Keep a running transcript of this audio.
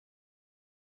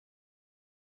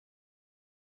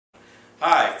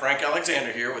Hi, Frank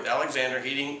Alexander here with Alexander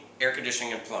Heating, Air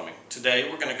Conditioning and Plumbing. Today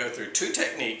we're going to go through two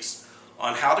techniques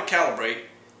on how to calibrate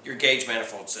your gauge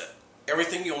manifold set.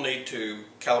 Everything you'll need to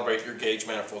calibrate your gauge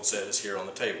manifold set is here on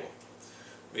the table.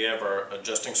 We have our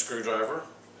adjusting screwdriver,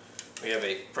 we have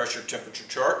a pressure temperature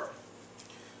chart,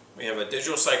 we have a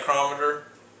digital psychrometer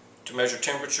to measure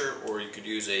temperature, or you could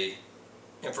use a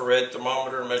infrared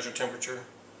thermometer to measure temperature.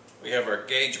 We have our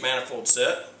gauge manifold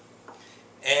set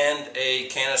and a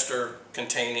canister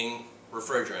containing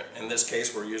refrigerant. In this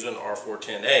case we're using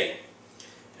R410A,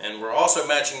 and we're also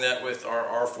matching that with our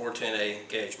R410A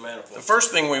gauge manifold. The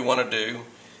first thing we want to do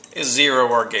is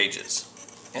zero our gauges.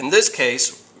 In this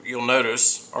case you'll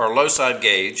notice our low side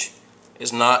gauge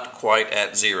is not quite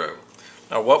at zero.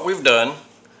 Now what we've done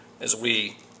is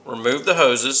we remove the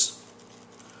hoses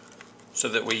so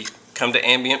that we come to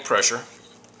ambient pressure,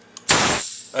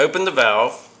 open the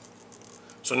valve.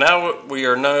 So now we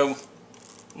are no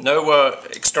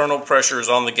external pressure is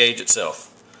on the gauge itself.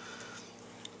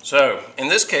 So in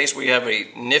this case we have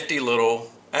a nifty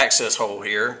little access hole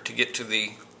here to get to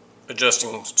the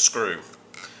adjusting screw.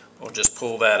 We'll just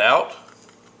pull that out.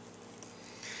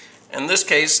 In this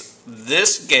case,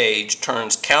 this gauge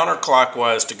turns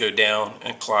counterclockwise to go down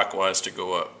and clockwise to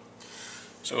go up.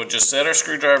 So we'll just set our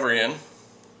screwdriver in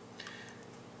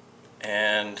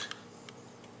and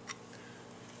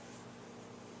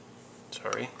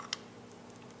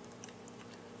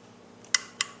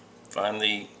find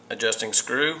the adjusting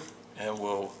screw, and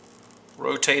we'll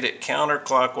rotate it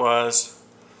counterclockwise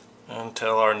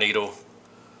until our needle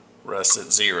rests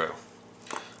at zero.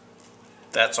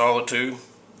 That's all to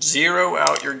zero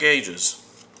out your gauges.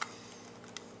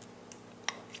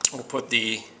 We'll put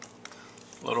the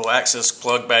little access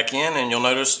plug back in, and you'll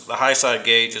notice the high side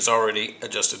gauge is already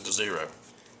adjusted to zero.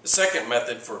 The second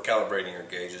method for calibrating your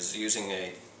gauge is using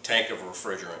a tank of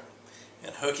refrigerant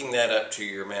and hooking that up to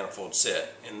your manifold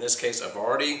set. In this case I've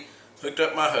already hooked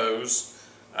up my hose,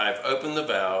 I've opened the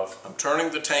valve, I'm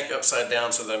turning the tank upside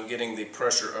down so that I'm getting the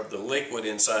pressure of the liquid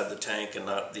inside the tank and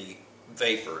not the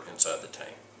vapor inside the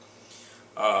tank.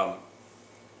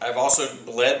 I've also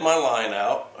bled my line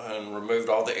out and removed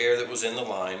all the air that was in the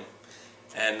line,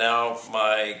 and now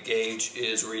my gauge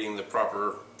is reading the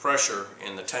proper pressure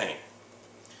in the tank.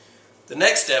 The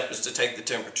next step is to take the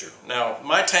temperature. Now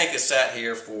my tank has sat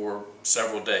here for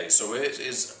several days, so it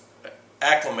is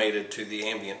acclimated to the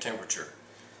ambient temperature.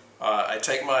 I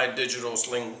take my digital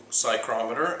sling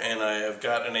psychrometer and I have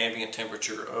got an ambient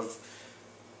temperature of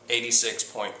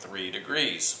 86.3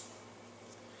 degrees.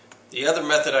 The other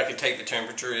method I can take the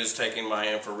temperature is taking my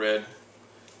infrared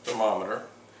thermometer,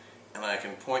 and I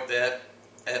can point that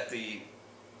at the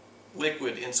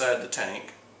liquid inside the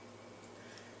tank,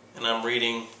 and I'm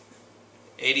reading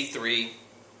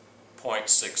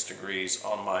 83.6 degrees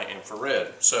on my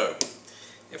infrared. So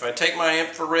if I take my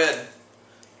infrared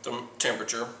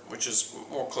temperature, which is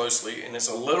more closely, and it's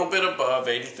a little bit above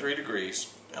 83 degrees,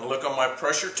 and look on my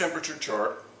pressure temperature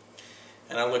chart,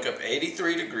 and I look up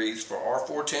 83 degrees for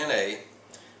R410A,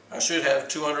 I should have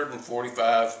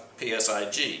 245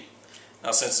 psig.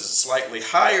 Now since it's slightly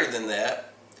higher than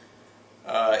that,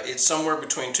 it's somewhere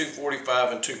between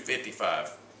 245 and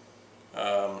 255.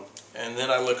 And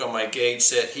then I look on my gauge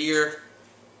set here,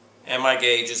 and my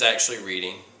gauge is actually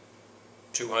reading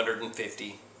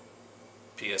 250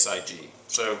 psig.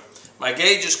 So my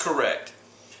gauge is correct.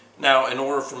 Now in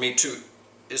order for me to,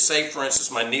 say for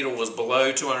instance my needle was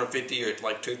below 250 or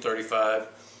like 235,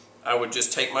 I would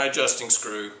just take my adjusting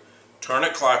screw, turn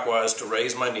it clockwise to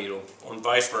raise my needle, and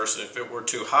vice versa. If it were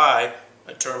too high,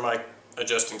 I'd turn my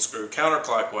adjusting screw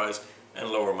counterclockwise and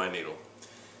lower my needle.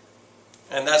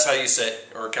 And that's how you set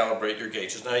or calibrate your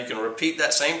gauges. Now you can repeat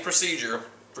that same procedure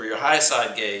for your high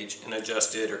side gauge and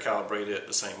adjust it or calibrate it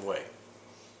the same way.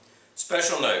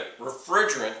 Special note,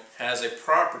 refrigerant has a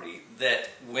property that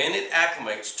when it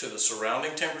acclimates to the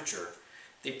surrounding temperature,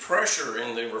 the pressure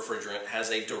in the refrigerant has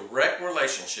a direct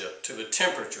relationship to the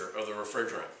temperature of the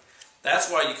refrigerant. That's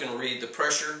why you can read the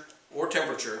pressure or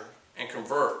temperature and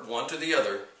convert one to the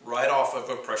other right off of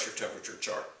a pressure temperature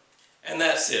chart. And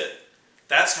that's it.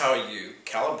 That's how you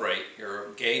calibrate your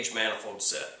gauge manifold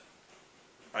set,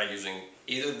 by using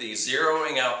either the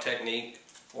zeroing out technique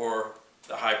or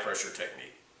the high pressure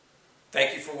technique.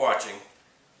 Thank you for watching,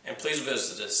 and please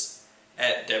visit us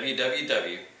at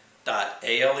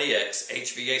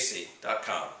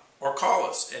www.alexhvac.com or call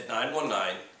us at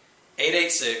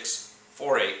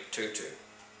 919-886-4822.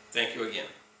 Thank you again.